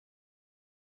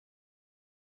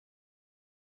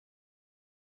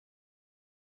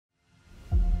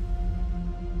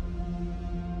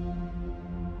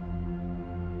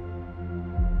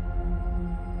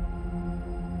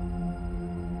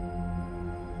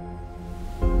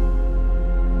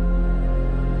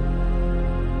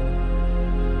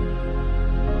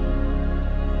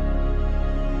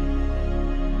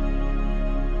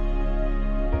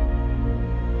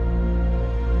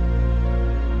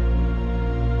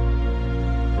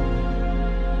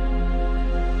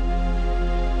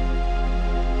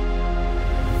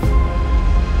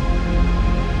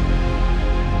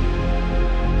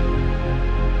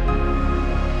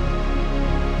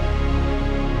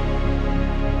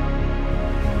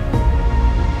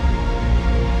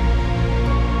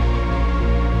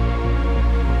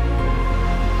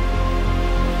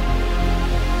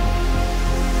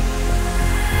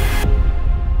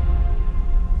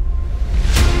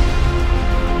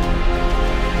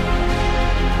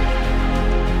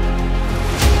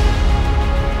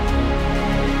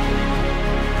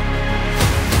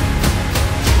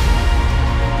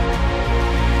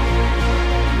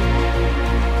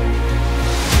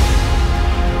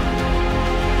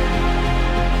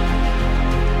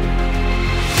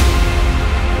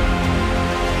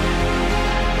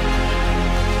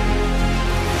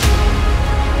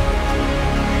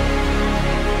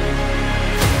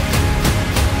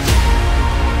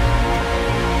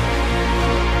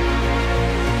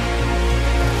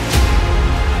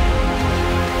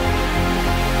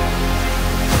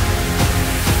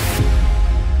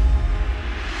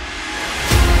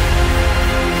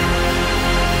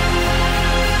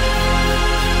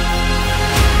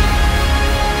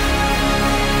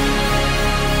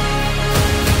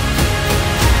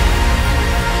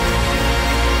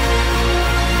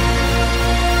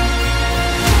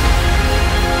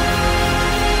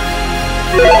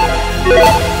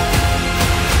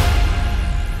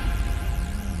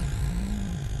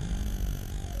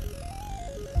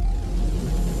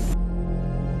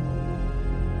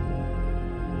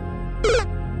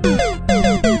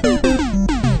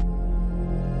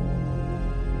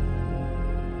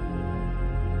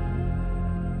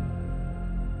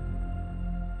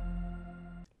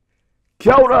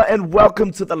Kia ora and welcome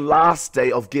to the last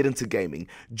day of Get Into Gaming.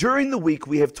 During the week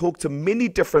we have talked to many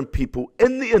different people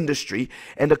in the industry,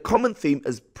 and a common theme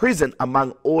is present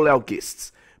among all our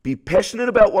guests. Be passionate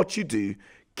about what you do,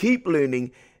 keep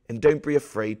learning, and don't be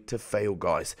afraid to fail,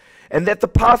 guys. And that the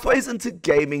pathways into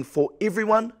gaming for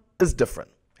everyone is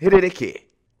different. Here ke.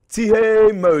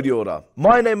 Tihe mauri ora.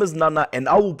 My name is Nana and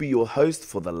I will be your host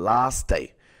for the last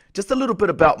day. Just a little bit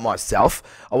about myself.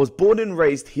 I was born and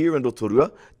raised here in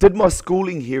Aotearoa, did my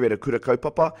schooling here at Akura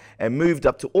Kaupapa, and moved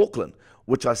up to Auckland,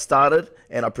 which I started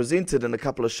and I presented in a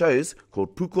couple of shows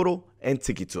called Pukoro and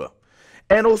Tikitua.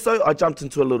 And also I jumped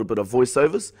into a little bit of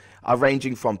voiceovers,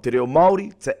 ranging from te reo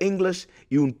Māori to English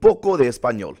y un poco de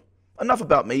Español. Enough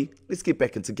about me, let's get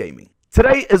back into gaming.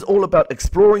 Today is all about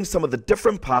exploring some of the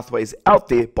different pathways out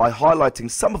there by highlighting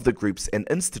some of the groups and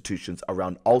institutions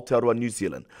around Aotearoa, New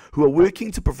Zealand, who are working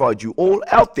to provide you all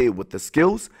out there with the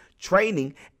skills,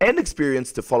 training and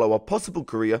experience to follow a possible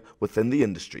career within the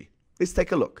industry. Let's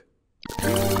take a look.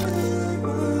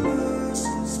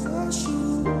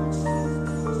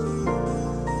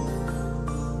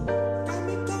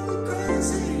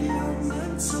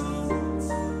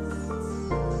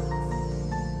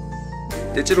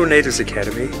 Digital Natives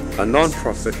Academy, a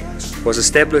non-profit, was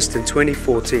established in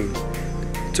 2014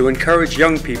 to encourage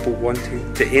young people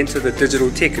wanting to enter the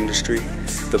digital tech industry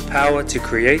the power to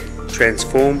create,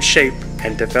 transform, shape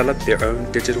and develop their own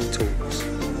digital tools.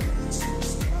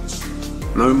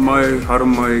 Nau mai hara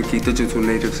mai ki Digital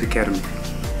Natives Academy.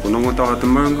 Ko nonga taha te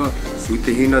maunga, ui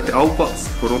te hina te aupa,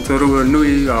 ko Rotorua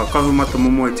nui a kahumata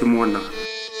momoe te moana.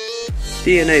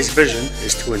 DNA's vision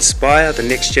is to inspire the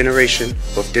next generation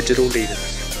of digital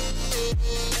leaders.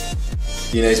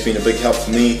 DNA's been a big help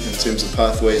for me in terms of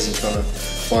pathways and trying to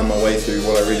find my way through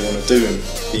what I really want to do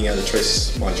and being able to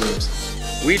trace my dreams.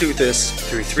 We do this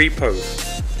through 3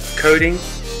 poles: coding,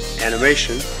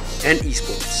 animation and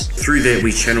esports. Through that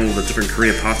we channel the different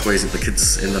career pathways that the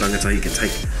kids in the rangatahi can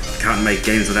take. You can't make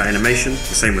games without animation,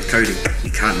 the same with coding.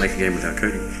 You can't make a game without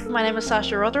coding. My name is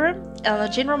Sasha Rotherham, and I'm the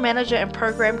General Manager and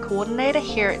Program Coordinator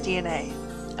here at DNA.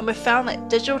 And we've found that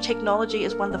digital technology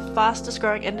is one of the fastest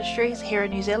growing industries here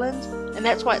in New Zealand, and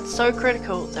that's why it's so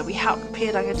critical that we help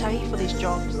prepare rangatahi for these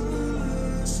jobs.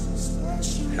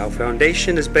 Our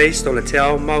foundation is based on a Te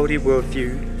Ao Māori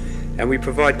worldview, and we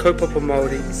provide kaupapa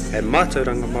Māori and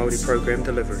mātauranga Māori program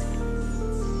delivery.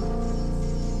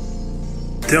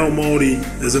 Te Ao Māori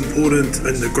is important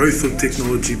in the growth of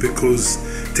technology because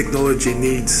technology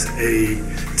needs a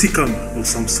tikanga of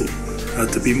some sort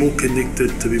to be more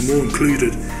connected, to be more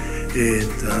included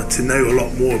and to know a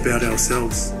lot more about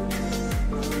ourselves.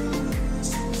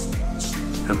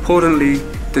 Importantly,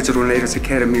 Digital Natives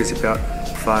Academy is about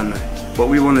whānau. What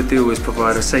we want to do is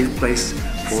provide a safe place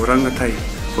for rangatahi,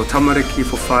 for tamariki,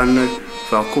 for whānau,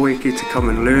 for our koeke to come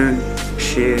and learn,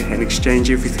 share and exchange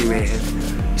everything they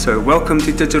have. So welcome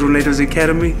to Digital Natives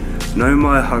Academy, nau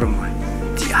mai hara mai.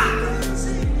 Tia!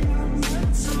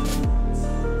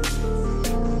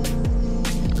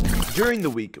 During the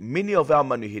week, many of our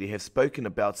manuhiri have spoken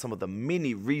about some of the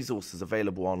many resources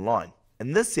available online.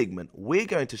 In this segment, we're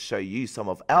going to show you some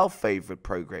of our favourite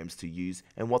programs to use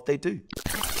and what they do.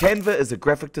 Canva is a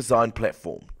graphic design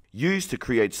platform used to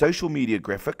create social media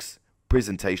graphics,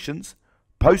 presentations,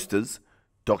 posters,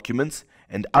 documents,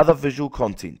 and other visual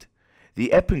content.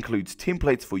 The app includes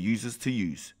templates for users to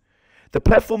use. The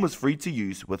platform is free to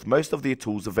use with most of their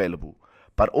tools available,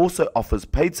 but also offers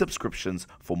paid subscriptions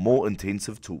for more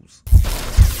intensive tools.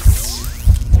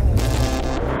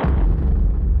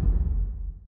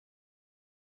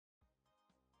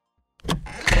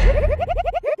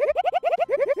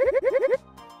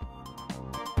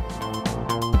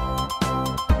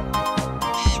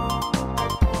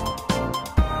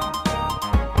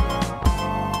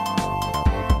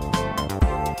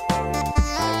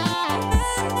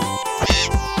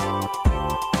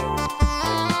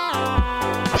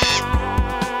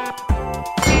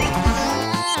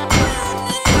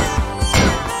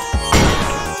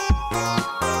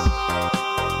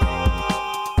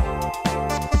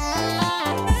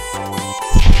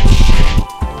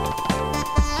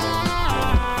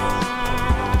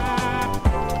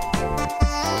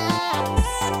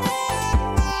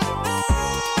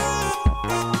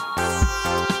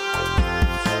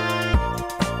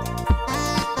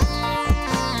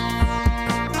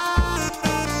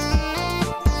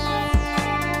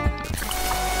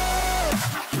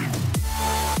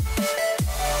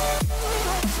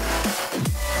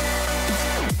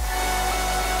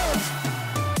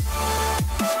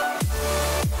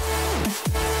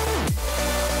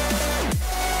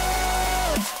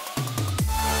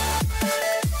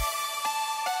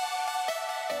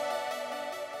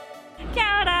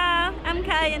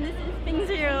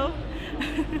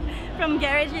 from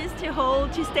garages to hall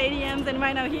to stadiums, and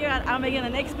right now here at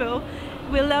Armageddon and Expo,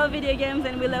 we love video games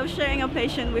and we love sharing our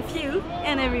passion with you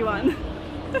and everyone.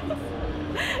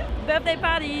 Birthday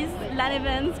parties, LAN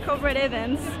events, corporate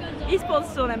events,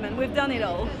 esports tournament, we've done it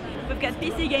all. We've got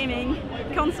PC gaming,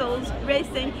 consoles,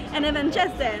 racing, and even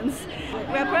Just Dance.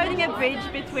 We're providing a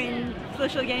bridge between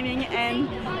social gaming and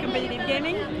competitive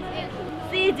gaming.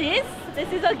 See this?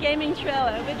 This is our gaming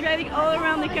trailer. We're driving all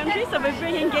around the country, so we're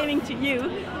bringing gaming to you,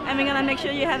 and we're gonna make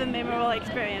sure you have a memorable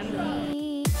experience.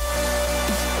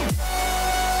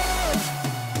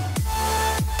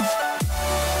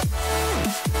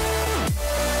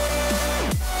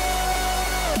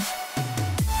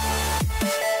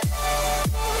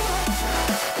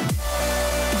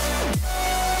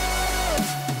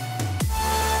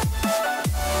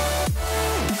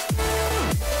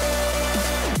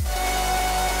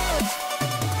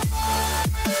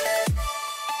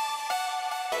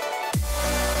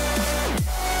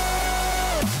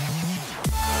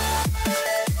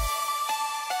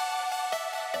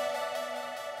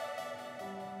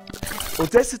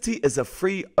 Audacity is a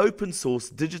free open source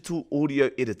digital audio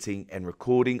editing and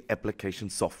recording application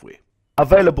software.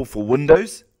 Available for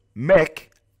Windows, Mac,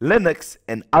 Linux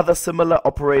and other similar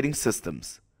operating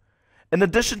systems. In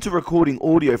addition to recording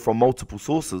audio from multiple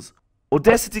sources,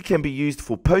 Audacity can be used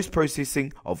for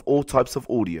post-processing of all types of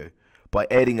audio by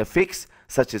adding effects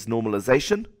such as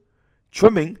normalization,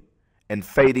 trimming and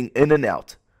fading in and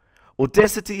out.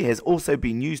 Audacity has also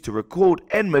been used to record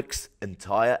and mix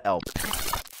entire albums.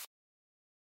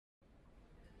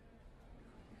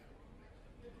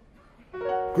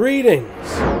 Greetings!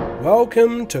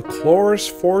 Welcome to Chloris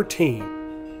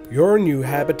 14, your new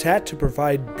habitat to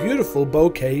provide beautiful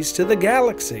bouquets to the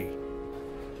galaxy.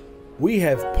 We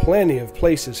have plenty of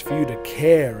places for you to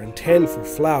care and tend for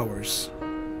flowers.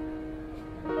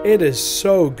 It is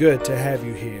so good to have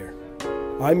you here.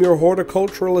 I'm your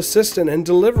horticultural assistant and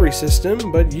delivery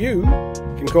system, but you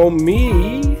can call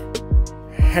me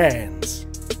Hans.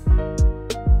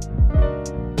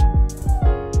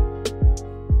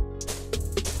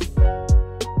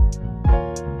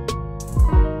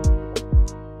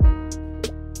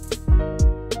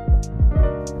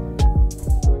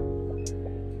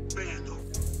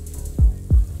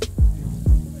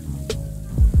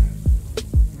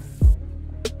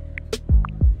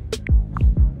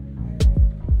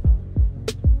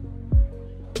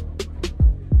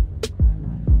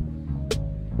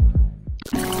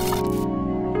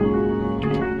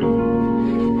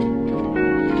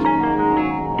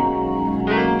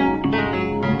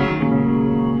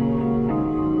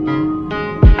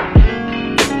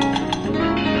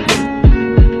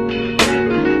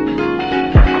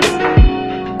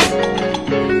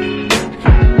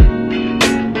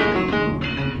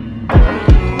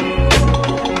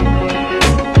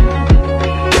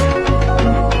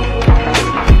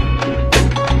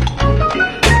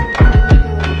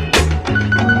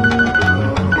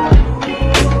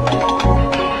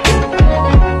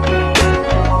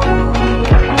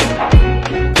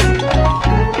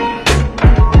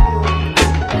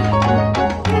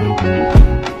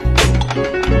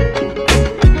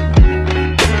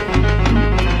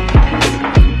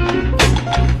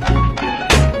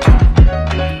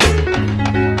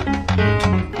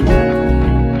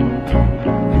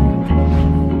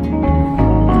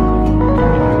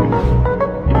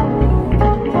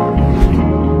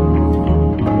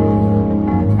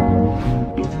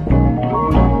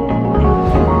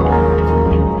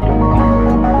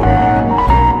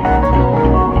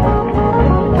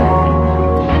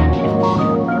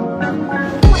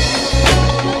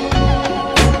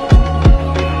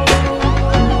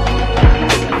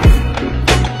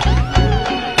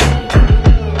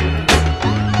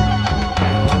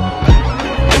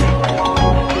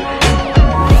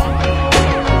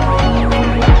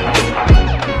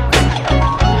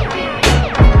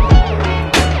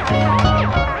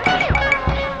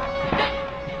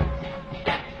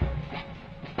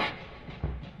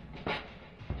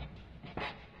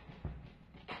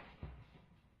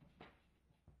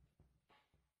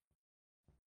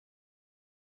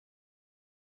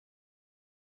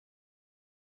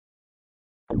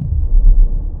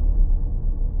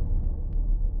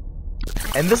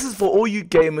 And this is for all you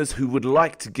gamers who would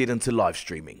like to get into live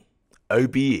streaming.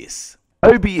 OBS.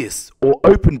 OBS, or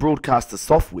Open Broadcaster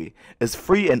Software, is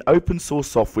free and open source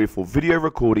software for video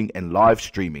recording and live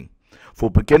streaming,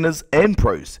 for beginners and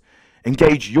pros.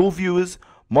 Engage your viewers,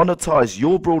 monetize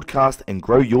your broadcast and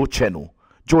grow your channel.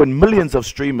 Join millions of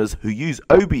streamers who use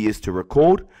OBS to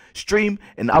record, stream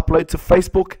and upload to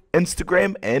Facebook,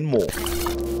 Instagram and more.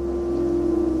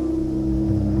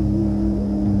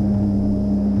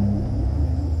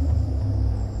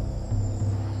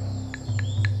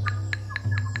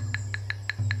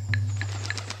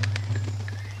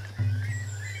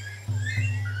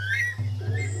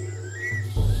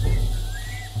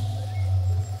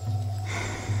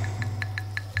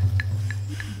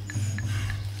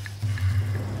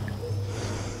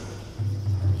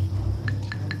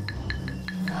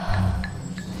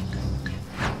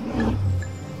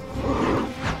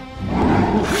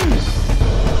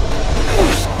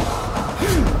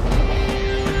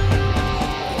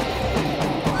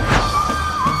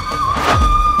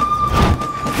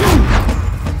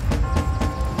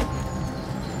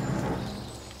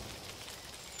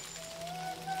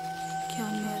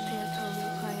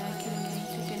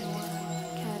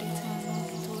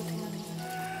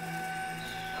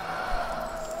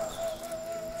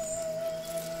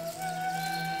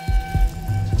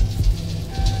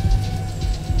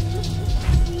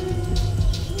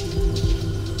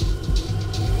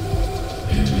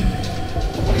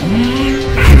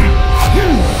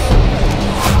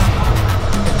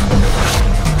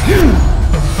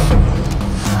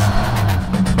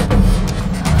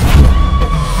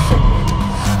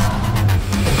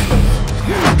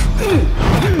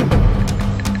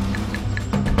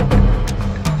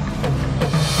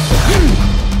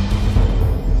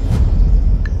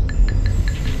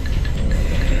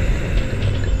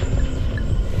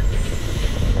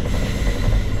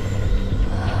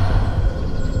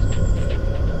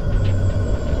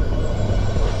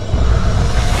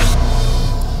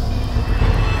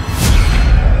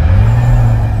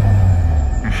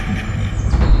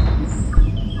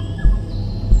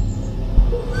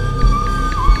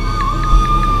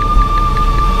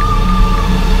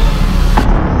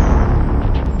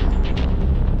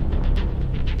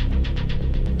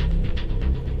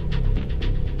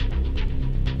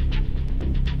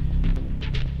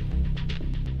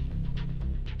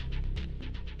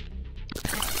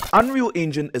 Unreal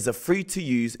Engine is a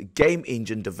free-to-use game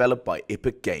engine developed by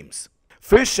Epic Games.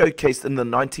 First showcased in the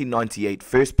 1998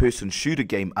 first-person shooter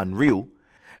game Unreal,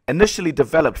 initially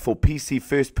developed for PC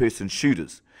first-person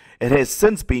shooters, it has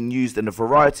since been used in a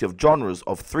variety of genres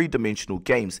of three-dimensional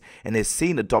games and has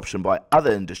seen adoption by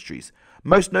other industries,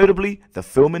 most notably the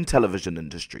film and television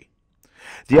industry.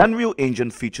 The Unreal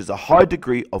Engine features a high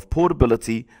degree of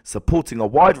portability, supporting a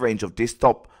wide range of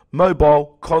desktop,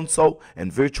 mobile, console,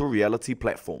 and virtual reality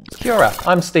platforms. Kia ora,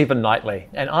 I'm Stephen Knightley,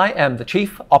 and I am the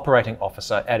Chief Operating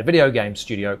Officer at a video game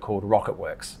studio called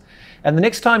Rocketworks. And the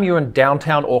next time you're in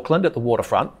downtown Auckland at the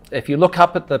waterfront, if you look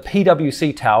up at the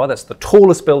PwC Tower, that's the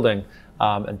tallest building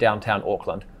in downtown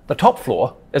Auckland, the top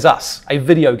floor is us, a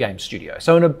video game studio.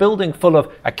 So in a building full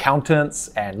of accountants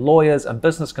and lawyers and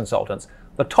business consultants,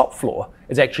 the top floor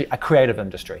is actually a creative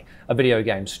industry, a video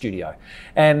game studio.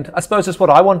 And I suppose that's what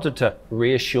I wanted to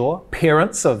reassure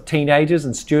parents of teenagers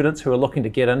and students who are looking to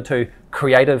get into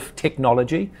creative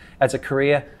technology as a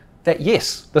career, that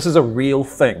yes, this is a real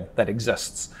thing that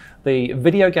exists. The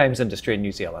video games industry in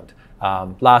New Zealand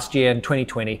last year in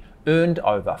 2020 earned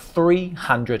over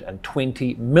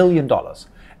 $320 million.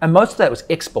 And most of that was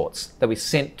exports that we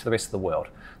sent to the rest of the world.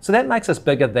 So that makes us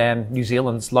bigger than New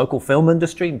Zealand's local film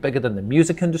industry, bigger than the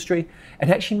music industry,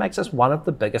 and actually makes us one of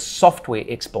the biggest software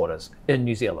exporters in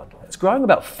New Zealand. It's growing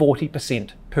about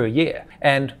 40% per year,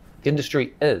 and the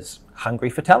industry is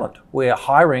hungry for talent. We're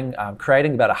hiring,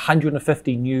 creating about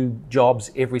 150 new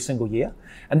jobs every single year,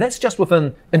 and that's just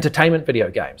within entertainment video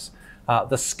games.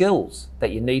 The skills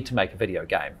that you need to make a video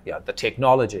game, the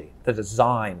technology, the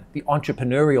design, the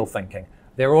entrepreneurial thinking,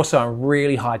 they're also in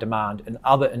really high demand in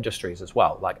other industries as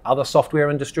well, like other software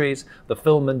industries, the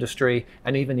film industry,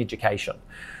 and even education.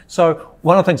 So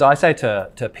one of the things I say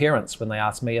to parents when they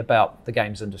ask me about the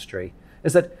games industry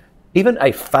is that even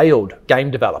a failed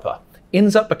game developer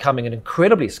ends up becoming an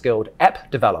incredibly skilled app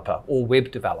developer or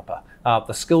web developer.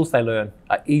 The skills they learn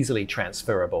are easily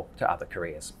transferable to other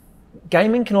careers.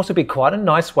 Gaming can also be quite a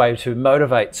nice way to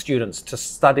motivate students to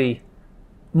study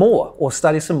more or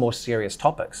study some more serious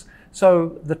topics.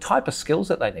 So the type of skills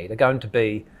that they need are going to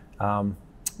be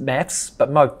maths,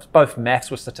 but both maths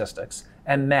with statistics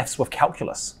and maths with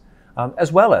calculus,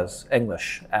 as well as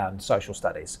English and social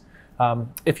studies.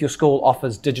 If your school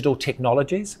offers digital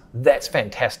technologies, that's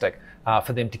fantastic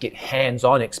for them to get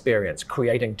hands-on experience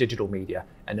creating digital media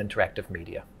and interactive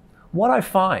media. What I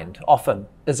find often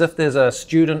is if there's a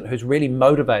student who's really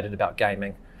motivated about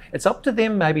gaming, it's up to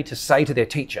them maybe to say to their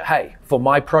teacher, hey, for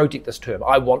my project this term,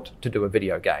 I want to do a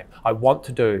video game. I want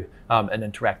to do an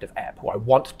interactive app, or I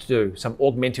want to do some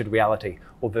augmented reality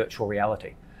or virtual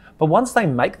reality. But once they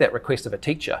make that request of a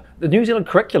teacher, the New Zealand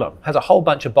curriculum has a whole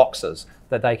bunch of boxes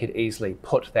that they could easily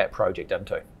put that project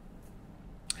into.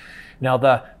 Now,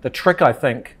 the trick, I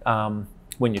think,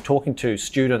 when you're talking to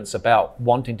students about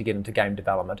wanting to get into game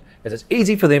development is it's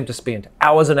easy for them to spend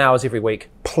hours and hours every week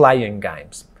playing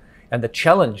games. And the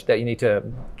challenge that you need to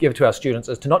give to our students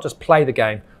is to not just play the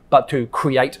game, but to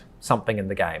create something in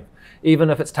the game. Even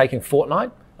if it's taking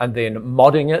Fortnite and then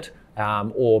modding it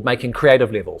or making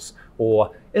creative levels.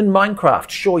 Or in Minecraft,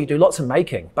 sure, you do lots of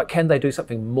making, but can they do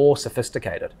something more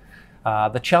sophisticated?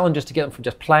 The challenge is to get them from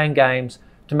just playing games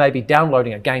to maybe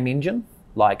downloading a game engine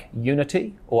like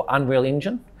Unity or Unreal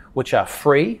Engine, which are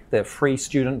free. There are free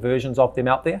student versions of them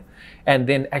out there, and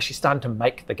then actually starting to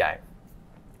make the game.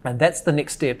 And that's the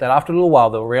next step, that after a little while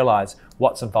they'll realize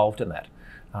what's involved in that.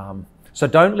 So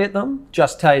don't let them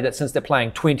just tell you that since they're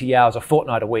playing 20 hours of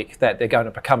Fortnite a week that they're going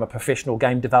to become a professional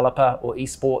game developer or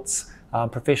esports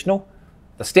professional.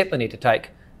 The step they need to take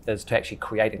is to actually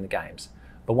creating the games.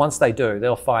 But once they do,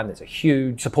 they'll find there's a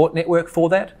huge support network for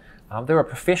that. There are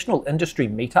professional industry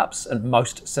meetups in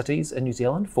most cities in New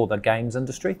Zealand for the games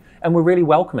industry, and we're really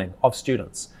welcoming of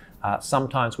students.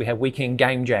 Sometimes we have weekend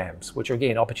game jams, which are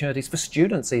again opportunities for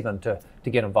students even to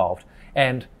get involved.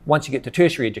 And once you get to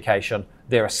tertiary education,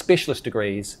 there are specialist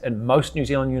degrees in most New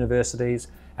Zealand universities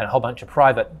and a whole bunch of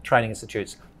private training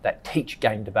institutes that teach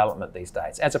game development these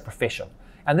days as a profession.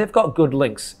 And they've got good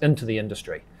links into the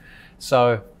industry.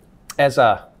 So as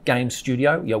a game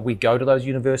studio, we go to those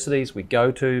universities, we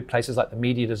go to places like the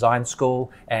Media Design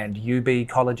School and UB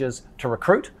colleges to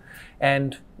recruit.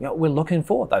 And we're looking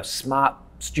for those smart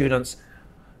students,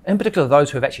 in particular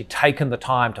those who have actually taken the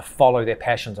time to follow their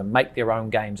passions and make their own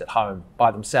games at home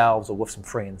by themselves or with some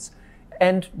friends.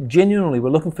 And genuinely, we're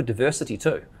looking for diversity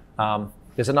too.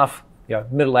 There's enough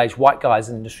middle-aged white guys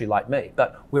in the industry like me,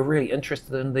 but we're really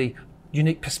interested in the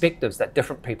unique perspectives that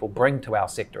different people bring to our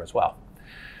sector as well.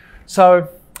 So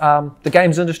the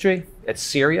games industry, it's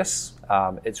serious,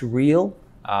 it's real,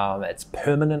 it's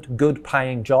permanent, good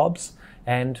paying jobs,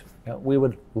 And we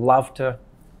would love to,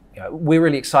 we're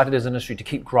really excited as an industry to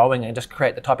keep growing and just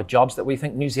create the type of jobs that we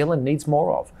think New Zealand needs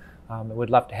more of. We'd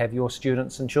love to have your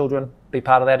students and children be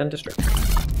part of that industry.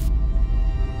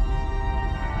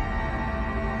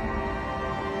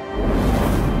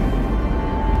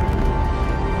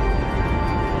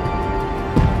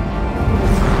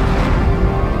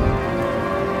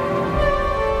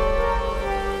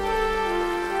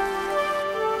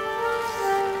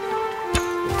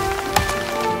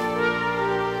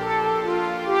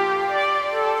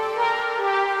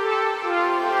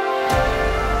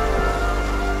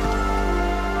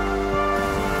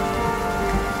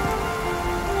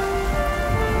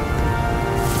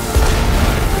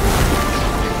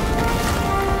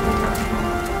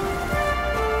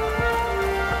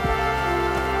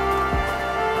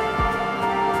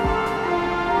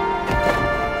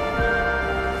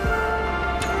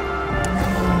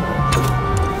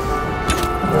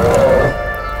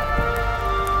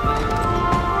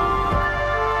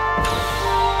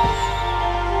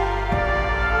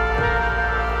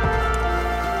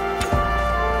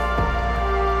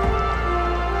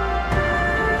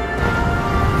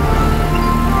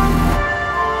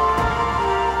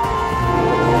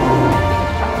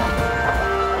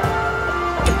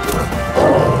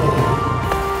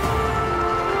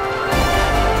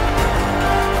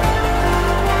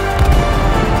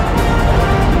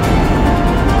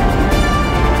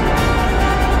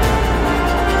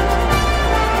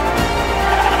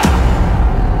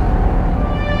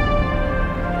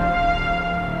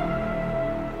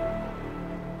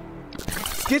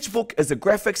 Sketchbook is a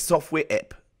graphics software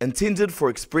app intended for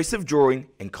expressive drawing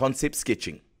and concept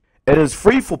sketching. It is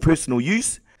free for personal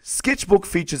use. Sketchbook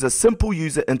features a simple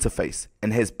user interface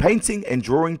and has painting and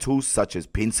drawing tools such as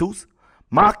pencils,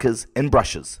 markers and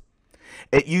brushes.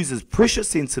 It uses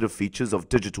pressure-sensitive features of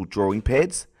digital drawing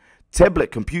pads,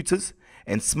 tablet computers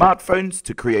and smartphones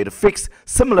to create effects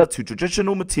similar to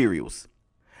traditional materials.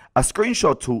 A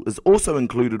screenshot tool is also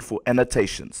included for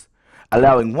annotations,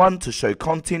 allowing one to show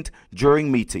content during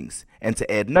meetings and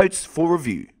to add notes for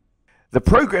review. The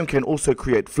program can also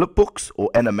create flipbooks or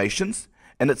animations,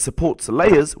 and it supports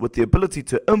layers with the ability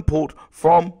to import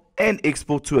from and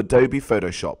export to Adobe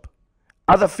Photoshop.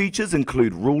 Other features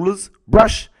include rulers,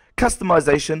 brush,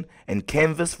 customization, and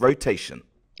canvas rotation.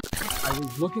 I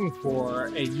was looking for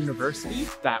a university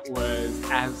that was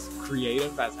as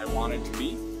creative as I wanted to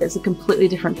be. It's a completely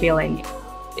different feeling.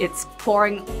 It's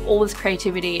pouring all this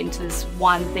creativity into this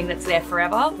one thing that's there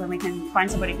forever. When we can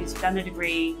find somebody who's done a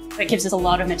degree, it gives us a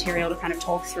lot of material to kind of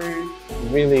talk through.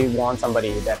 We really want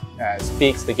somebody that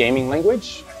speaks the gaming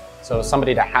language. So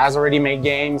somebody that has already made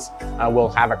games will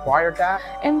have acquired that.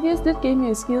 And yes, that gave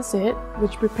me a skill set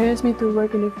which prepares me to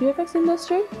work in the VFX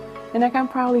industry. And I can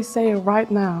proudly say right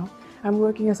now, I'm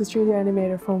working as a 3D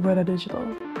animator for Weta Digital.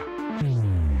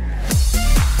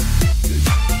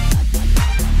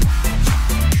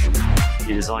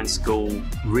 The design school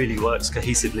really works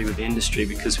cohesively with the industry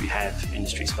because we have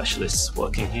industry specialists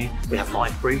working here. We have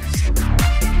live briefs.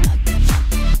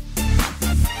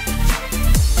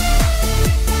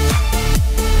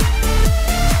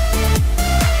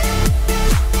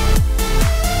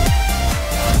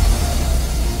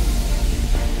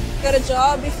 Got a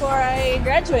job before I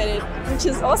graduated, which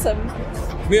is awesome.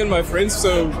 Me and my friends,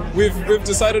 so we've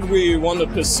decided we want to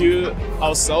pursue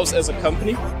ourselves as a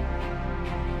company.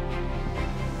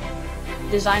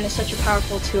 Design is such a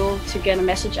powerful tool to get a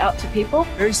message out to people.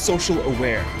 Very social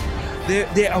aware.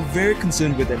 They are very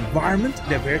concerned with the environment,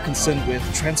 they're very concerned with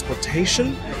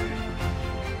transportation.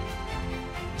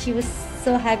 She was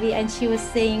so happy and she was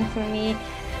saying for me,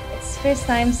 it's the first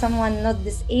time someone not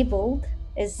disabled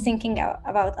is thinking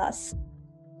about us.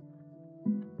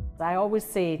 I always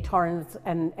say Torrens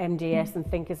and MDS and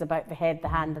think is about the head, the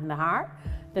hand and the heart.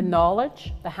 The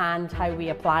knowledge, the hand, how we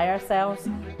apply ourselves,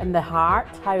 and the heart,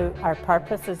 how our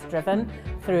purpose is driven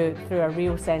through a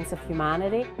real sense of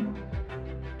humanity.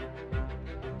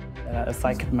 If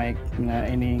I could make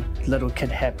any little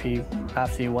kid happy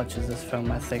after he watches this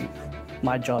film, I think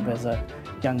my job as a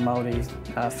young Māori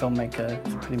filmmaker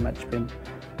has pretty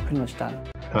much done.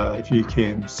 If you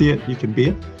can see it, you can be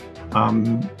it.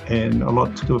 And a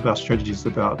lot to do with our strategies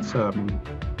about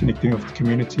connecting with the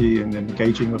community and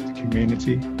engaging with the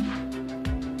community.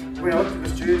 When I look at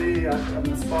this journey, I'm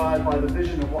inspired by the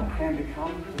vision of what can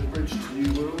become the bridge to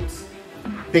new worlds.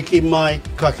 Peki mai,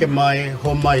 kake mai,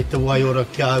 ho mai te waiora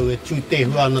ki au e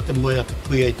tūtehu ana te moe atu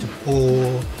pui e te pō,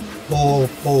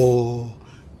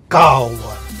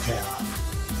 kāua pēr.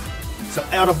 So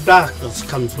out of darkness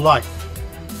comes light.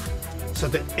 So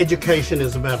the education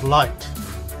is about light.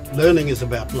 Learning is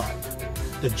about light.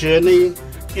 The journey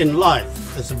in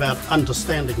life is about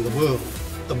understanding the world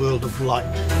of light.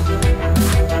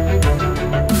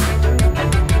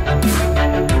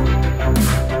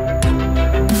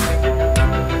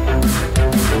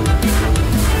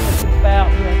 About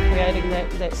creating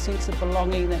that sense of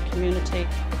belonging, that community.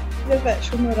 The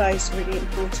virtual marae is really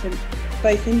important,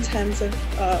 both in terms of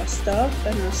our staff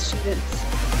and our students.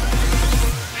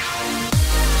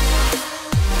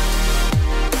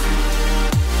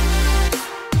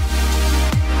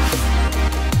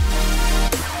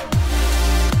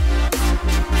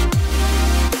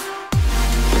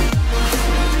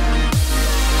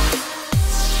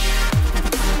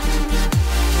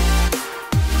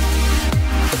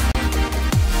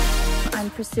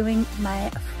 Pursuing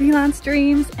my freelance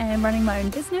dreams and running my own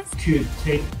business. To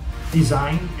take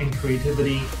design and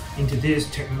creativity into this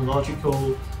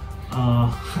technological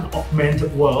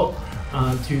augmented world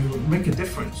to make a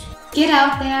difference. Get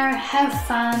out there, have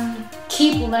fun,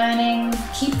 keep learning,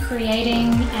 keep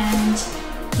creating, and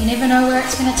you never know where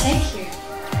it's going to take you.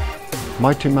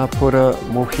 Mai te mapura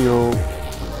mohio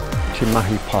te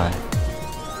mahi pai.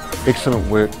 Excellent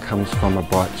work comes from a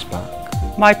bright spark.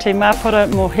 Mai te mapura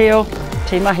mohio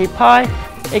te mahi pai.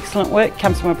 Excellent work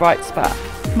comes from a bright spark.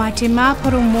 Mai te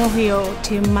mapura mohio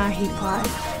te mahi pai.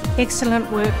 Excellent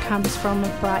work comes from a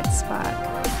bright spark.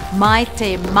 Mai te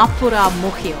mapura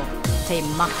mohio te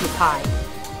mahi pai.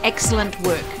 Excellent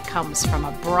work comes from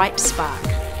a bright spark.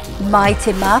 Mai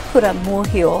te mapura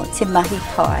mohio te mahi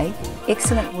pai.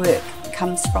 Excellent work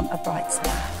comes from a bright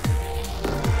spark.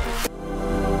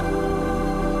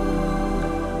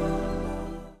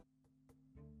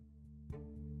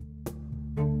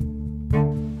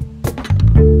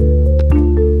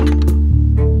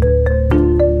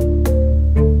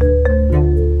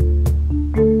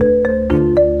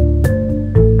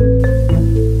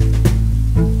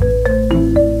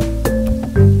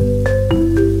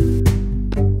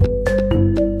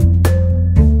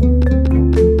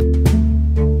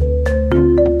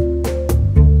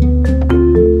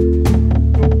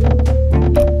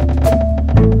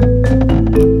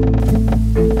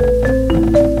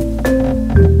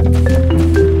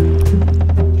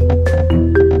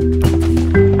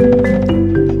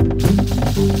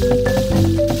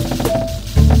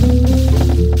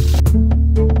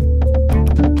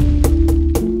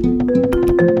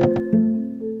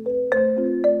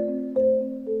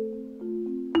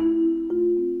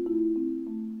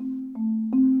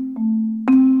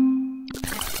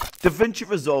 DaVinci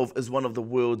Resolve is one of the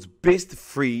world's best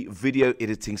free video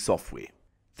editing software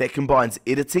that combines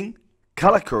editing,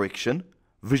 color correction,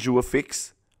 visual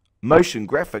effects, motion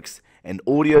graphics, and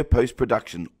audio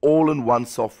post-production all in one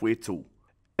software tool.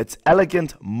 Its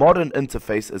elegant, modern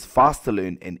interface is fast to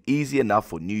learn and easy enough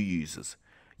for new users,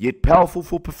 yet powerful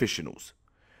for professionals.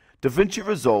 DaVinci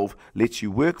Resolve lets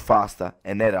you work faster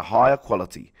and at a higher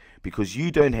quality because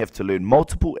you don't have to learn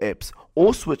multiple apps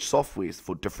or switch softwares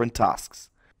for different tasks.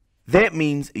 That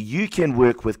means you can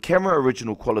work with camera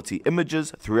original quality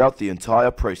images throughout the entire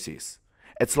process.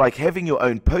 It's like having your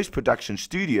own post-production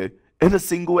studio in a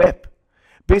single app.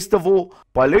 Best of all,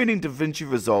 by learning DaVinci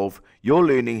Resolve, you're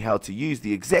learning how to use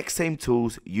the exact same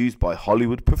tools used by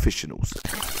Hollywood professionals.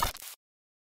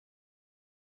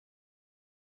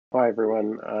 Hi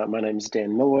everyone, my name is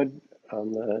Dan Millwood.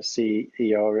 I'm the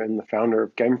CEO and the founder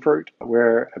of GameFruit.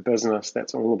 We're a business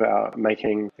that's all about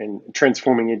making and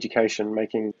transforming education,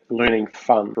 making learning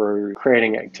fun through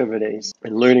creating activities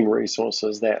and learning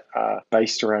resources that are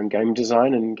based around game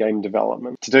design and game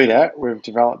development. To do that, we've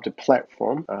developed a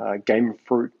platform,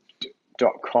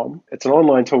 GameFruit.com. It's an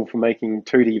online tool for making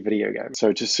 2D video games.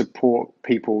 So to support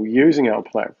people using our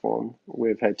platform,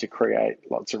 we've had to create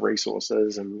lots of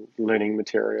resources and learning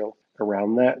material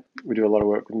around that. We do a lot of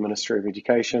work with the Ministry of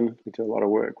Education, we do a lot of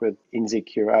work with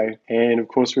NZQA, and of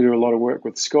course we do a lot of work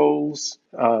with schools.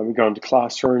 We go into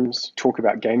classrooms, talk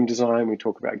about game design, we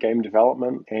talk about game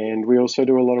development, and we also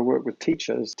do a lot of work with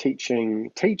teachers,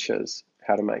 teaching teachers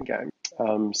how to make games.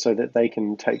 So that they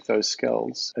can take those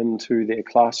skills into their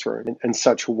classroom in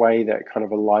such a way that kind of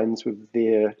aligns with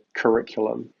their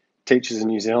curriculum. Teachers in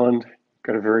New Zealand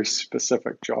got a very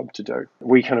specific job to do.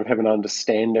 We kind of have an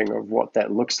understanding of what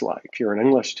that looks like. If you're an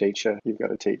English teacher, you've got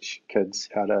to teach kids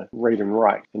how to read and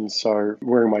write. And so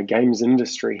wearing my games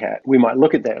industry hat, we might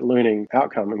look at that learning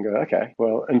outcome and go, okay,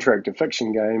 well, interactive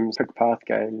fiction games, pick path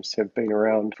games have been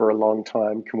around for a long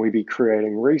time. Can we be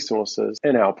creating resources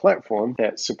in our platform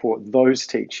that support those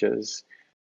teachers?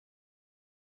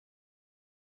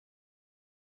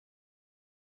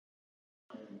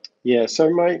 Yeah, so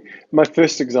my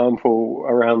first example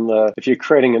around if you're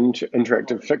creating an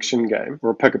interactive fiction game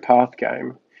or a pick a path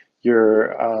game,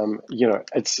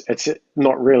 It's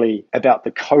not really about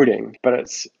the coding, but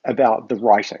it's about the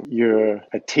writing.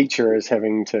 A teacher is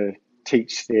having to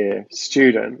teach their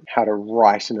student how to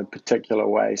write in a particular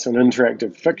way. So an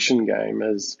interactive fiction game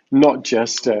is not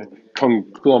just a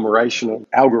conglomeration of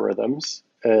algorithms.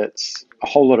 It's a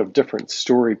whole lot of different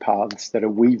story paths that are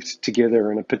weaved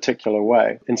together in a particular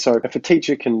way. And so if a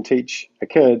teacher can teach a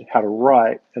kid how to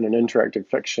write in an interactive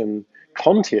fiction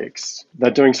context,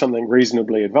 they're doing something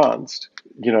reasonably advanced.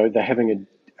 They're having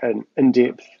an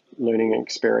in-depth learning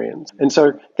experience. And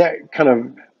so that kind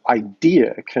of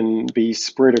idea can be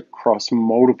spread across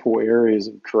multiple areas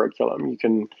of curriculum. You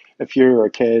can, if you're a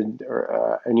kid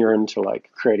and you're into like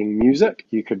creating music,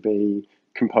 you could be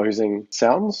composing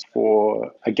sounds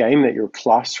for a game that your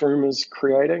classroom is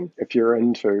creating. If you're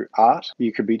into art,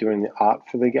 you could be doing the art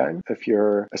for the game. If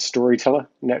you're a storyteller,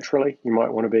 naturally, you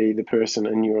might want to be the person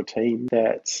in your team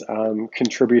that's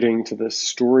contributing to the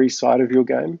story side of your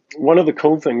game. One of the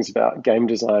cool things about game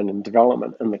design and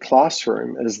development in the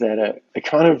classroom is that it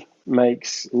kind of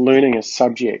makes learning a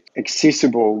subject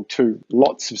accessible to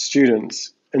lots of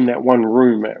students in that one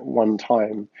room at one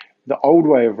time. The old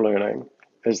way of learning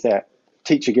is that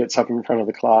teacher gets up in front of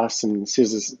the class and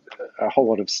says a whole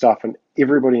lot of stuff, and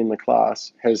everybody in the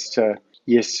class has to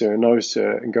yes sir, no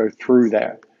sir, and go through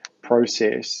that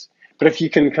process. But if you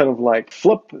can kind of like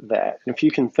flip that, if you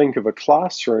can think of a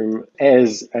classroom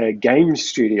as a game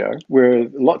studio where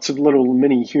lots of little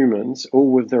mini humans, all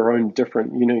with their own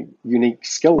different unique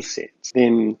skill sets,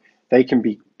 then they can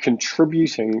be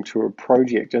contributing to a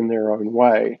project in their own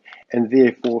way and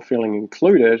therefore feeling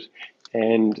included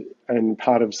and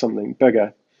part of something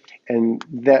bigger. And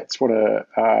that's what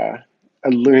a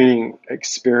learning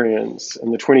experience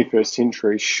in the 21st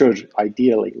century should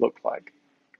ideally look like.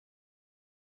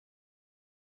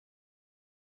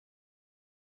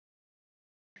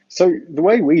 So the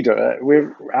way we do it,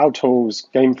 our tools,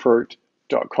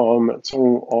 gamefruit.com, it's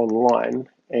all online,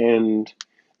 and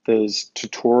there's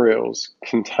tutorials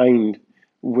contained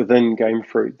within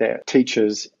Gamefruit that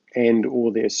teachers and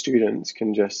or their students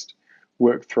can just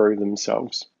work through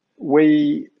themselves.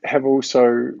 We have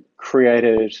also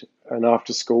created an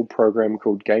after-school program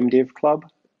called Game Dev Club,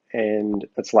 and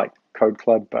it's like Code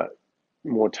Club, but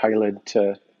more tailored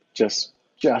to just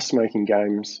making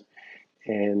games.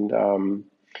 And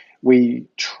we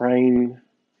train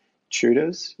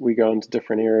tutors. We go into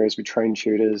different areas. We train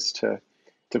tutors to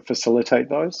facilitate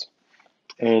those.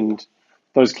 And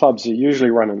those clubs are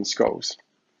usually run in schools.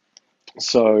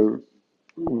 So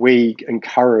we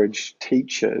encourage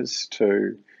teachers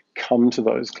to come to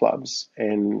those clubs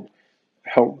and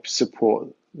help support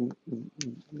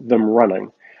them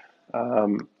running.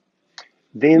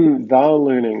 Then they're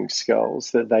learning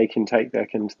skills that they can take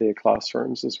back into their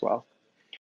classrooms as well.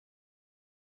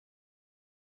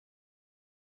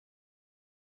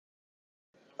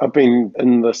 I've been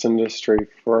in this industry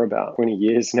for about 20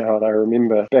 years now, and I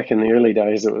remember back in the early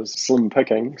days it was slim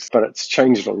pickings, but it's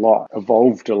changed a lot,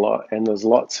 evolved a lot, and there's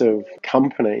lots of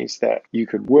companies that you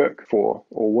could work for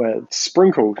or with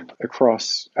sprinkled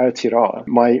across Aotearoa.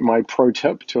 My pro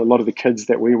tip to a lot of the kids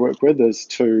that we work with is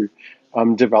to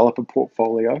develop a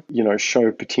portfolio,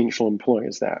 show potential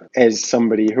employers that. As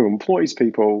somebody who employs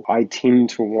people, I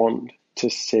tend to want to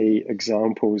see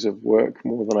examples of work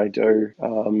more than I do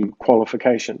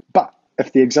qualification. But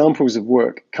if the examples of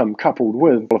work come coupled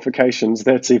with qualifications,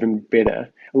 that's even better.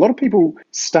 A lot of people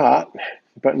start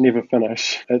but never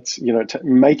finish. It's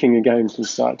making a game from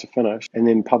start to finish and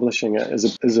then publishing it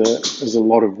is a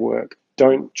lot of work.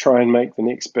 Don't try and make the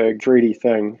next big 3D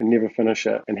thing and never finish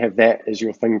it and have that as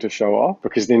your thing to show off,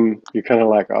 because then you're kind of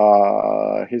like,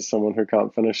 here's someone who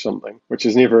can't finish something, which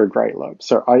is never a great look.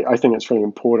 So I think it's really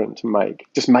important to make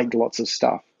lots of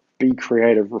stuff. Be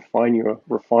creative,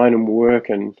 refine and work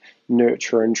and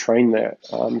nurture and train that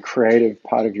creative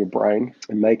part of your brain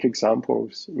and make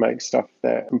examples, make stuff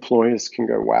that employers can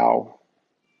go, wow.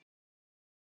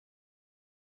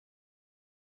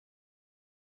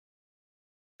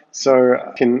 So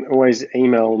you can always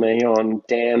email me on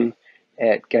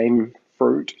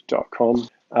dan@gamefruit.com.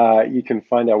 You can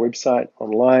find our website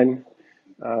online,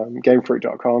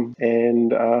 gamefruit.com,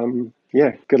 and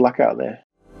good luck out there.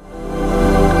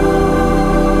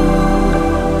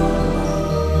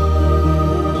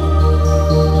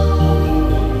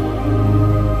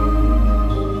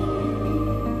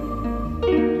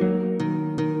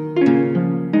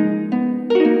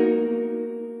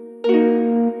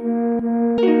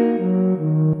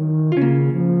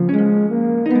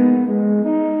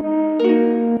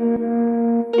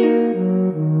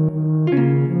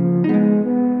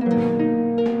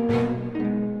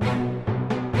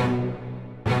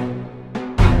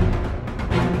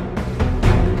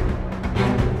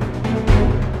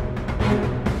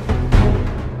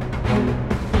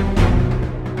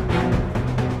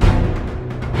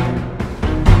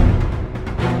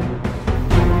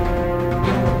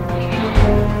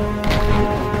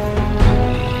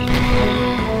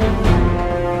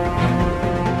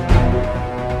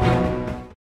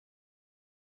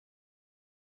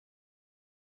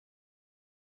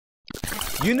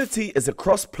 Unity is a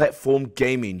cross-platform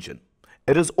game engine.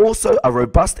 It is also a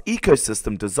robust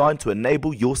ecosystem designed to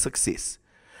enable your success.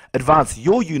 Advance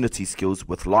your Unity skills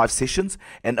with live sessions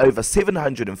and over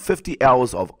 750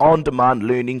 hours of on-demand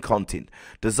learning content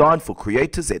designed for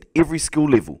creators at every skill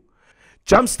level.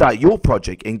 Jumpstart your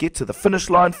project and get to the finish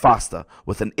line faster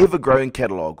with an ever-growing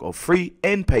catalogue of free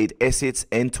and paid assets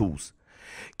and tools.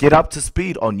 Get up to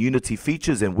speed on Unity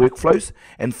features and workflows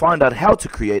and find out how to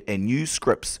create and use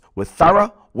scripts with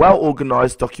thorough,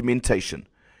 well-organized documentation.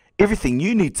 Everything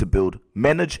you need to build,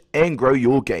 manage and grow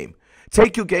your game.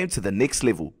 Take your game to the next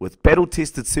level with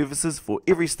battle-tested services for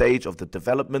every stage of the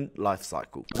development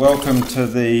lifecycle. Welcome to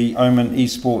the Omen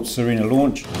Esports Arena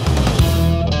launch.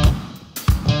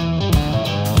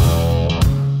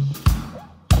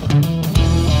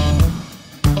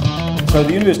 So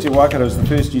the University of Waikato is the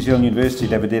first New Zealand university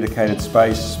to have a dedicated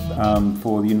space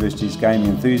for the university's gaming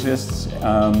enthusiasts.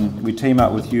 We team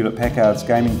up with Hewlett-Packard's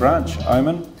gaming branch,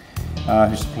 Omen,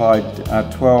 who supplied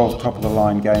 12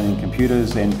 top-of-the-line gaming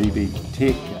computers, and BB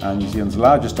Tech, New Zealand's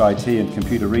largest IT and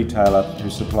computer retailer, who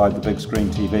supplied the big screen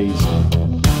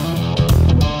TVs.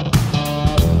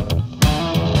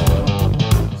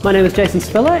 My name is Jason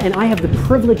Spiller, and I have the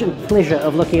privilege and pleasure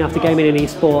of looking after gaming and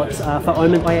esports for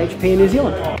Omen by HP in New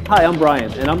Zealand. Hi, I'm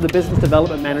Brian, and I'm the Business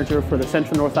Development Manager for the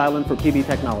Central North Island for PB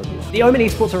Technologies. The Omen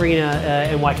Esports Arena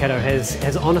in Waikato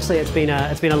has honestly, it's been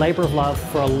a labour of love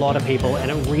for a lot of people, and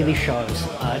it really shows.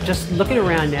 Just looking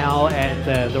around now at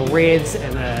the reds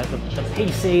and the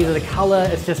PCs and the colour,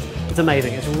 it's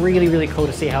amazing. It's really, really cool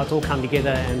to see how it's all come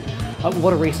together, and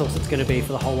what a resource it's going to be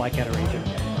for the whole Waikato region.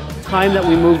 Time that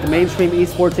we moved mainstream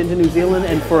esports into New Zealand,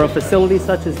 and for a facility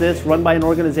such as this run by an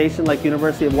organization like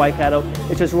University of Waikato,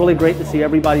 it's just really great to see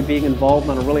everybody being involved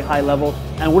on a really high level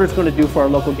and what it's going to do for our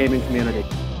local gaming community.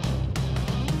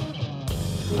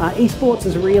 Esports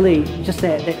is really just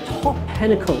that top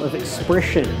pinnacle of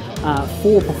expression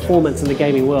for performance in the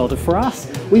gaming world. And for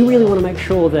us, we really want to make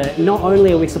sure that not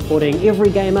only are we supporting every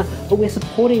gamer, but we're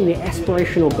supporting the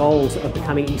aspirational goals of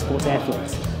becoming esports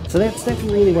athletes. So that's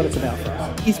really what it's about for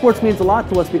us. Esports means a lot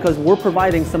to us because we're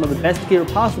providing some of the best gear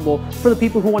possible for the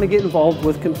people who want to get involved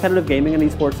with competitive gaming and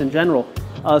esports in general.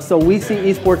 So we see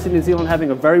esports in New Zealand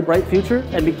having a very bright future,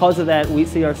 and because of that, we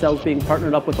see ourselves being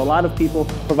partnered up with a lot of people,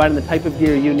 providing the type of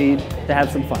gear you need to have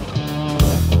some fun.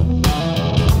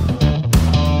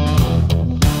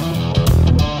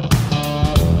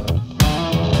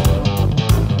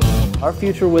 Our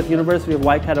future with University of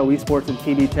Waikato Esports and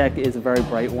PB Tech is a very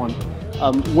bright one.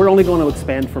 We're only going to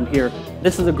expand from here.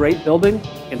 This is a great building,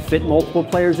 can fit multiple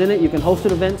players in it. You can host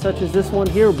an event such as this one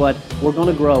here, but we're going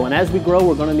to grow. And as we grow,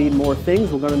 we're going to need more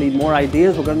things, we're going to need more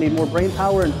ideas, we're going to need more brain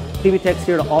power, and PB Tech's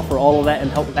here to offer all of that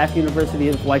and help back University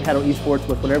of Waikato Esports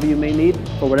with whatever you may need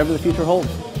for whatever the future holds.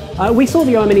 We saw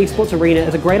the Omen Esports Arena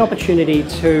as a great opportunity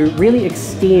to really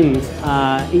extend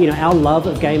our love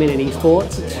of gaming and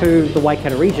esports to the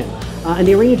Waikato region. And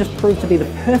the arena just proved to be the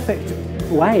perfect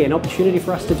way, an opportunity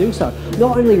for us to do so.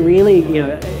 Not only really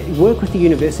work with the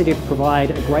university to provide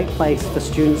a great place for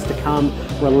students to come,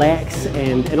 relax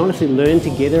and honestly learn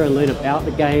together and learn about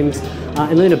the games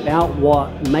and learn about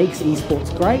what makes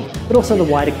esports great, but also the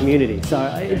wider community. So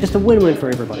just a win-win for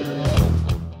everybody.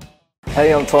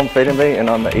 Hey, I'm Tom Fedenby and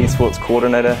I'm the Esports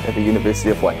Coordinator at the University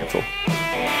of Waikato.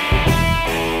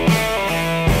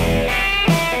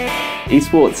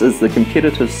 Esports is the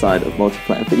competitive side of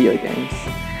multiplayer video games.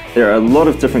 There are a lot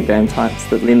of different game types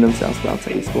that lend themselves well to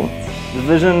esports. The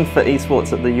vision for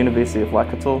esports at the University of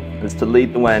Waikato is to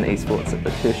lead the way in esports at the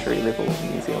tertiary level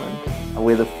in New Zealand.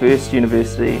 We're the first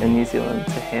university in New Zealand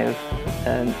to have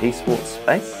an esports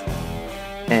space,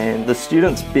 and the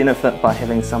students benefit by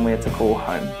having somewhere to call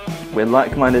home, where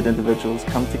like-minded individuals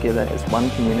come together as one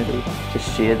community to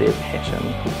share their passion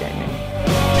for gaming.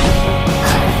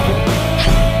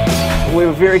 We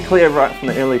were very clear right from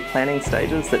the early planning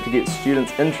stages that to get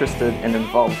students interested and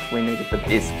involved, we needed the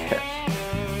best kit.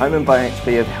 Omen by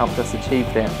HP have helped us achieve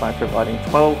that by providing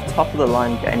 12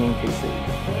 top-of-the-line gaming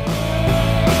PCs.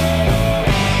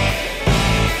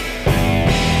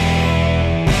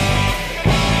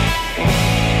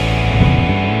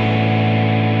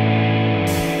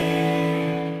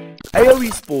 AO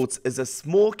Esports is a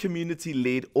small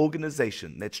community-led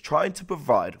organisation that's trying to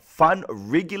provide fun,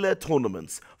 regular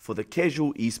tournaments for the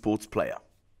casual esports player.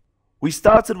 We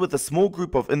started with a small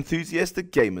group of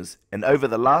enthusiastic gamers, and over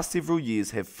the last several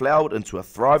years have flowered into a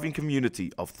thriving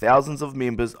community of thousands of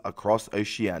members across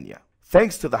Oceania.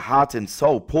 Thanks to the heart and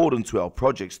soul poured into our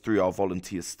projects through our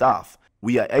volunteer staff,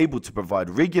 we are able to provide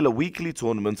regular weekly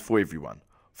tournaments for everyone,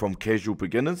 from casual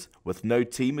beginners with no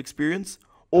team experience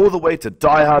all the way to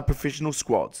die-hard professional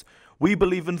squads. We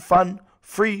believe in fun,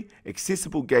 free,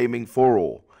 accessible gaming for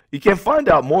all. You can find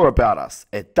out more about us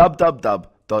at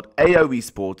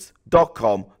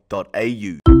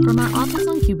www.aoesports.com.au. From our office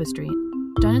on Cuba Street,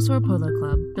 Dinosaur Polo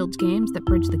Club builds games that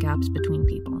bridge the gaps between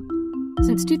people.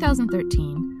 Since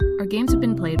 2013, our games have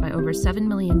been played by over 7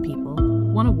 million people,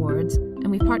 won awards,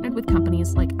 and we've partnered with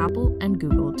companies like Apple and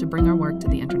Google to bring our work to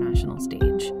the international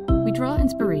stage. We draw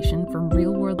inspiration from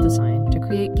real-world design to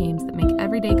create games that make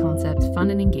everyday concepts fun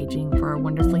and engaging for our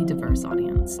wonderfully diverse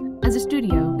audience. As a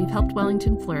studio, we've helped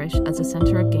Wellington flourish as a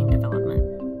centre of game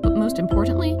development, but most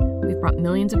importantly, we've brought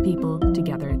millions of people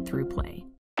together through play.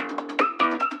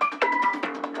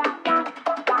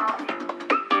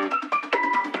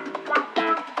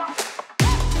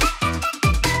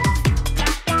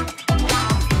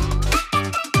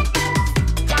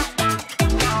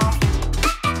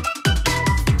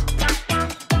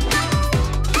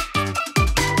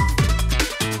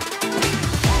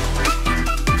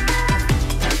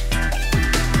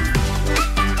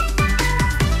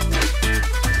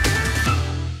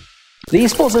 The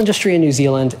esports industry in New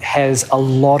Zealand has a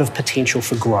lot of potential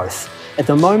for growth. At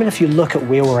the moment, if you look at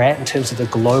where we're at in terms of the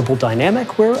global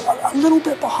dynamic, we're a little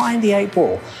bit behind the 8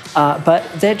 ball. But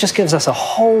that just gives us a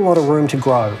whole lot of room to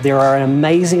grow. There are an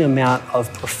amazing amount of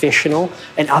professional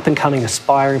and up-and-coming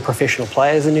aspiring professional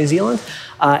players in New Zealand.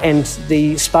 And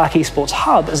the Spark Esports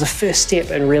Hub is the first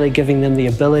step in really giving them the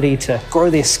ability to grow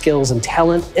their skills and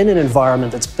talent in an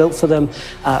environment that's built for them,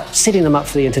 setting them up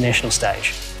for the international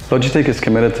stage. Logitech is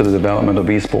committed to the development of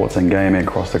esports and gaming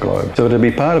across the globe. So to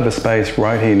be part of a space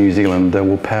right here in New Zealand that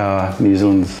will power New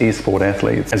Zealand's esport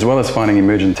athletes, as well as finding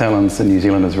emerging talents in New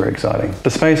Zealand, is very exciting. The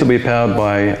space will be powered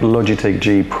by Logitech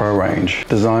G Pro range,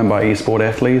 designed by esport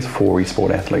athletes for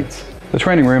esport athletes. The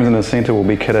training rooms in the centre will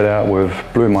be kitted out with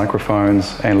Blue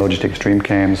microphones and Logitech stream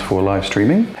cams for live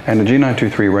streaming, and the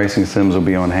G923 racing sims will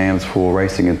be on hands for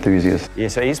racing enthusiasts. Yeah,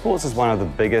 so esports is one of the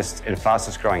biggest and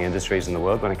fastest growing industries in the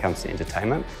world when it comes to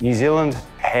entertainment. New Zealand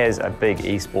has a big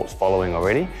esports following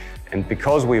already, and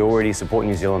because we already support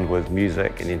New Zealand with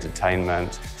music and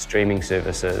entertainment, streaming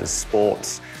services,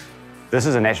 sports, this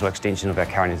is a natural extension of our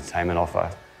current entertainment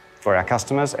offer for our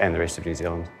customers and the rest of New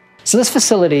Zealand. So this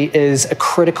facility is a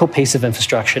critical piece of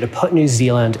infrastructure to put New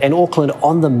Zealand and Auckland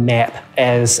on the map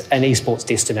as an esports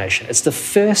destination. It's the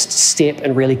first step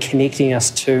in really connecting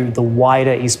us to the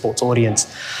wider esports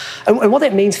audience. And what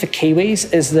that means for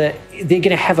Kiwis is that they're going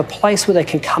to have a place where they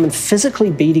can come and physically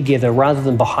be together rather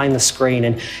than behind the screen,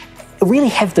 and really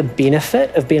have the benefit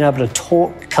of being able to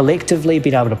talk collectively,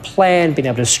 being able to plan, being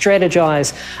able to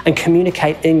strategize and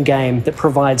communicate in-game that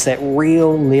provides that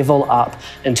real level up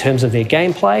in terms of their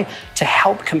gameplay to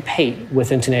help compete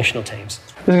with international teams.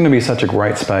 This is going to be such a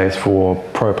great space for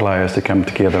pro players to come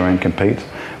together and compete,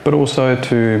 but also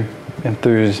to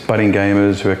enthuse budding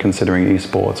gamers who are considering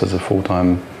esports as a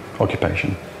full-time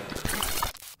occupation.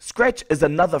 Scratch is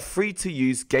another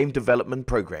free-to-use game development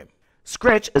program.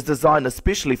 Scratch is designed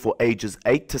especially for ages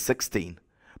 8 to 16,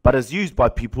 but is used by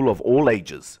people of all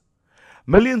ages.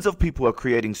 Millions of people are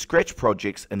creating Scratch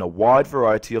projects in a wide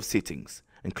variety of settings,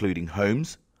 including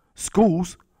homes,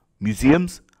 schools,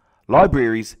 museums,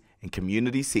 libraries, and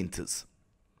community centers.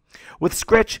 With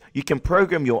Scratch, you can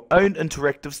program your own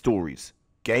interactive stories,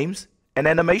 games, and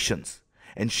animations,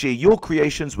 and share your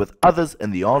creations with others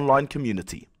in the online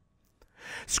community.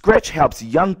 Scratch helps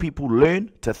young people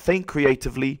learn to think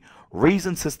creatively,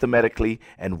 reason systematically,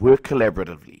 and work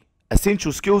collaboratively.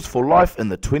 Essential skills for life in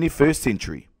the 21st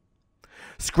century.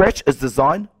 Scratch is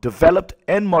designed, developed,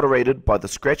 and moderated by the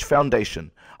Scratch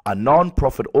Foundation, a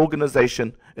non-profit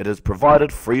organization. It is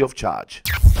provided free of charge.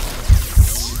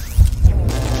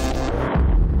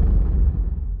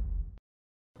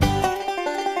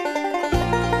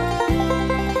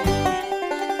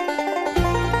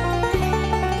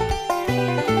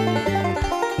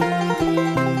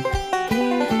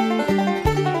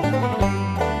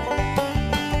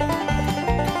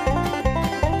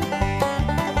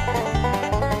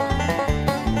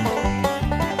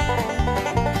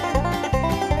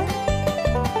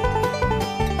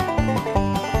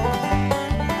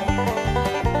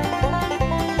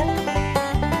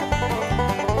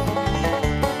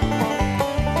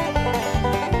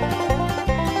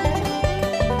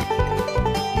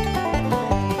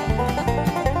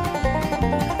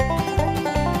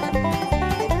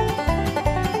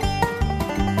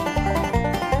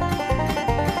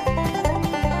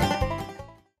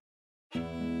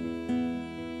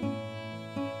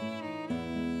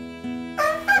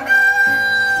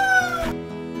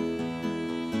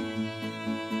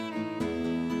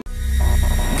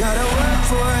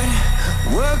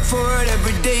 Work for it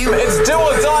every day. It's do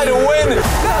or die to win.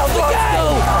 Now the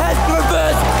game has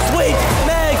reversed. Sweet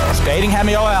baiting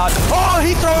Hamio out. Oh,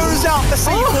 he throws out the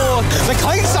C4. The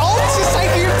Clayton's ult is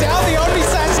taking him down. The only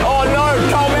sense. Oh no,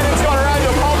 Cole Manning's gone around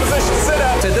your pole position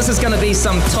sitter. So this is going to be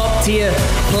some top tier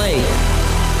play.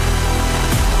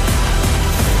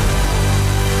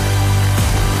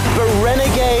 The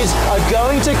Renegades are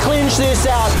going to clinch this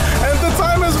out. And the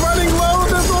time is running low.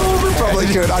 That's all. Probably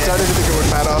could. I don't even think it would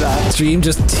matter. Stream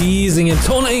just teasing and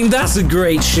taunting. That's a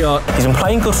great shot. He's been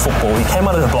playing good football. He came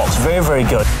out of the box very, very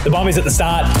good. The bomb is at the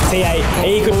start. TA,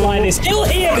 he could find this. Still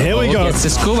here. Here we go. It's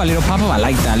just cool, my little papa. I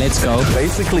like that. Let's go.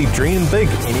 Basically, dream big.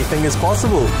 Anything is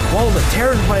possible. While the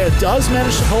Terran player does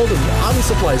manage to hold him, the other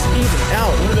supplies even out.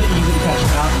 A little bit easy to catch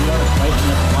him out. You know, waiting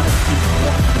at one of the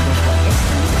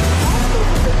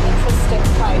Interesting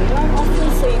play. You don't often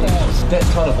see that. That's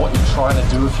kind of what you're trying to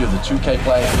do if you're the 2K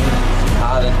player.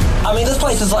 I mean, this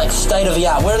place is like state of the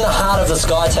art. We're in the heart of the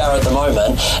Sky Tower at the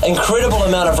moment. Incredible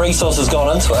amount of resources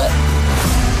gone into it.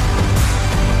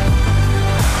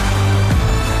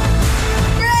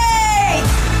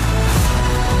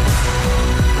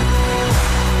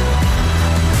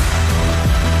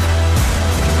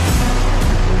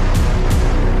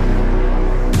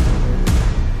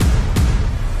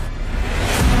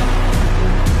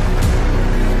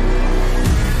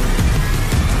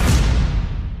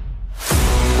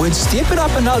 We'd step it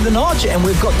up another notch, and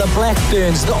we've got the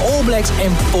Blackburns, the All Blacks,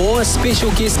 and 4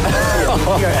 special guests in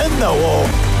the wall.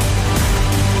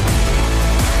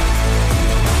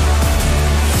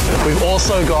 We've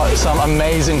also got some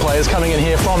amazing players coming in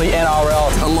here from the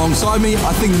NRL. Alongside me,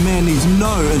 I think the man needs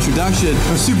no introduction.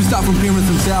 A superstar from Penrith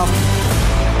himself.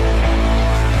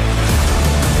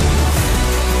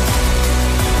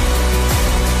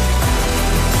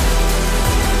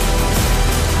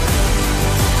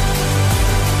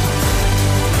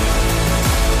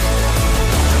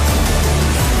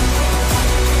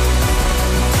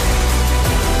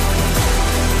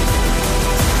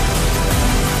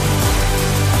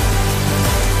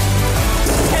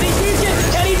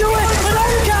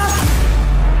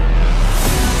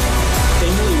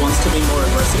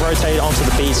 Rotate onto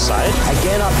the B side.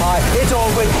 Again up high. It's all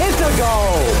good. Hit the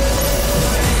goal.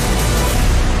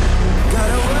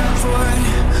 Gotta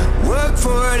work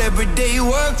for it every day,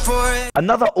 work for it.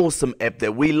 Another awesome app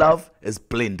that we love is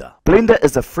Blender. Blender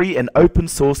is a free and open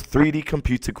source 3D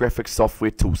computer graphics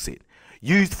software toolset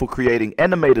used for creating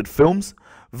animated films,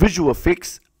 visual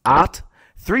effects, art,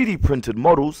 3D printed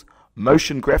models,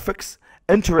 motion graphics,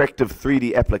 interactive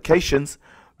 3D applications,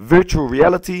 virtual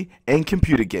reality, and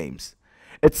computer games.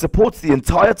 It supports the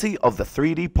entirety of the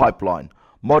 3D pipeline: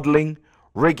 modeling,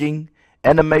 rigging,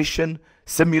 animation,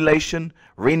 simulation,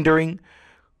 rendering,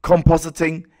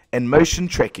 compositing, and motion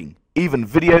tracking, even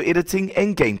video editing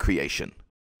and game creation.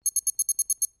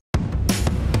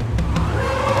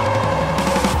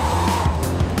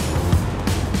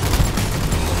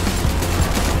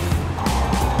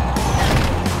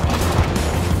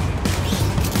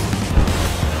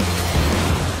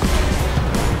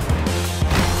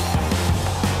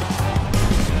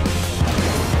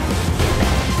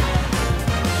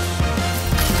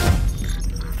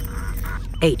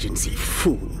 Agency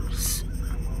fools.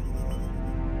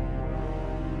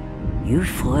 You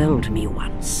foiled me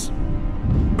once,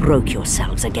 broke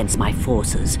yourselves against my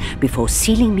forces before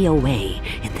sealing me away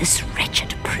in this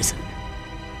wretched prison.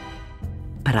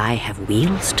 But I have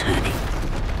wheels turning.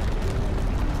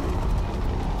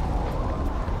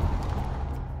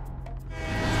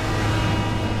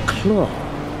 Claw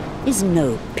is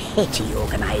no petty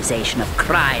organization of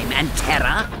crime and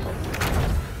terror.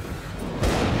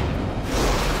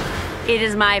 It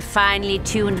is my finely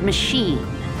tuned machine,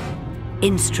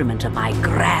 instrument of my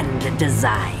grand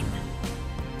design.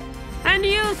 And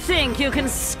you think you can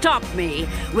stop me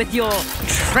with your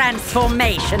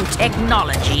transformation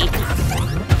technology?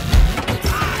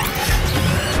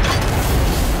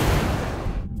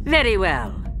 Very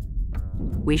well.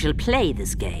 We shall play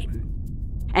this game,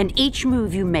 and each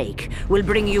move you make will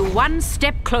bring you one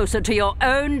step closer to your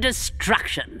own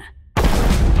destruction.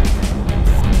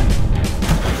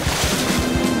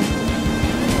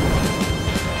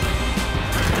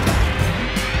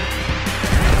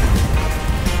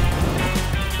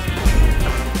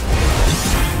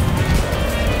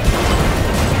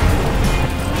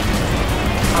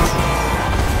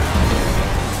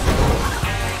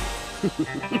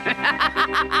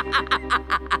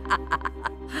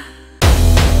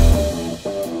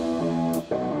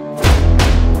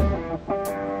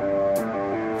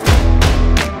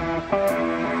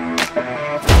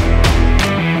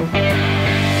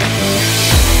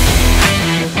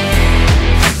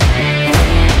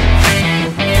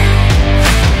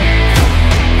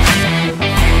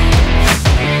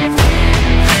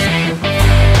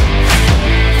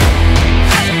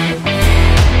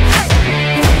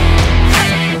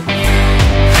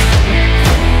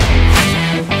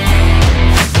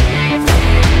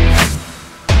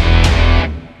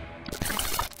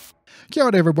 Kia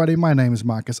ora everybody, my name is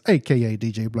Marcus, aka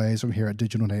DJ Blaze from here at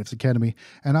Digital Natives Academy,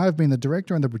 and I've been the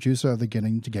director and the producer of the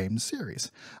Getting to Games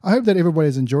series. I hope that everybody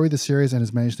has enjoyed the series and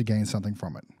has managed to gain something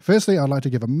from it. Firstly, I'd like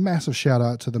to give a massive shout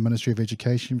out to the Ministry of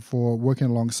Education for working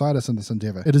alongside us in this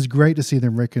endeavour. It is great to see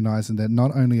them recognising that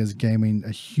not only is gaming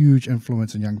a huge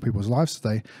influence in young people's lives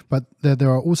today, but that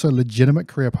there are also legitimate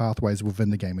career pathways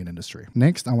within the gaming industry.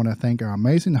 Next, I want to thank our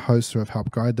amazing hosts who have helped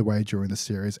guide the way during the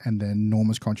series and the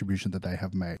enormous contribution that they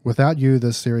have made. Without you,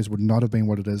 this series would not have been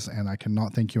what it is, and I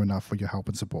cannot thank you enough for your help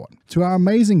and support. To our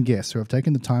amazing guests who have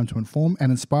taken the time to inform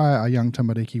and inspire our young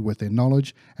tamariki with their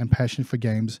knowledge and passion for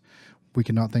games, we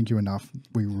cannot thank you enough.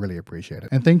 We really appreciate it.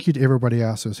 And thank you to everybody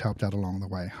else who's helped out along the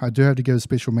way. I do have to give a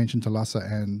special mention to Lassa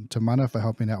and to Mana for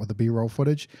helping out with the B-roll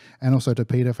footage, and also to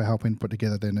Peter for helping put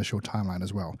together the initial timeline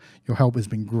as well. Your help has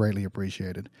been greatly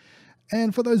appreciated.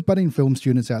 And for those budding film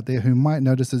students out there who might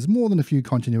notice there's more than a few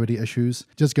continuity issues,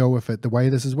 just go with it. The way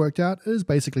this has worked out is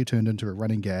basically turned into a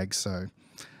running gag, so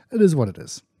it is what it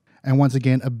is. And once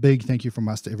again, a big thank you from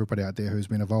us to everybody out there who's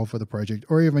been involved with the project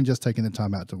or even just taking the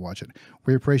time out to watch it.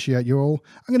 We appreciate you all.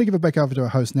 I'm going to give it back over to our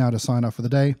host now to sign off for the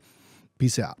day.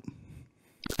 Peace out.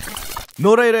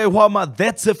 Nō reire whama,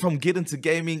 that's it from Get Into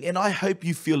Gaming, and I hope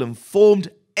you feel informed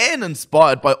and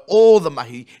inspired by all the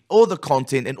mahi, all the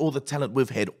content and all the talent we've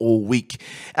had all week.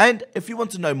 And if you want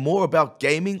to know more about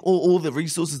gaming or all the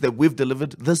resources that we've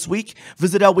delivered this week,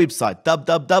 visit our website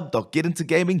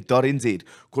www.getintogaming.nz.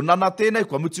 Ko nana tēnei,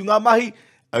 kua mutu ngā mahi,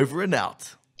 over and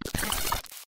out.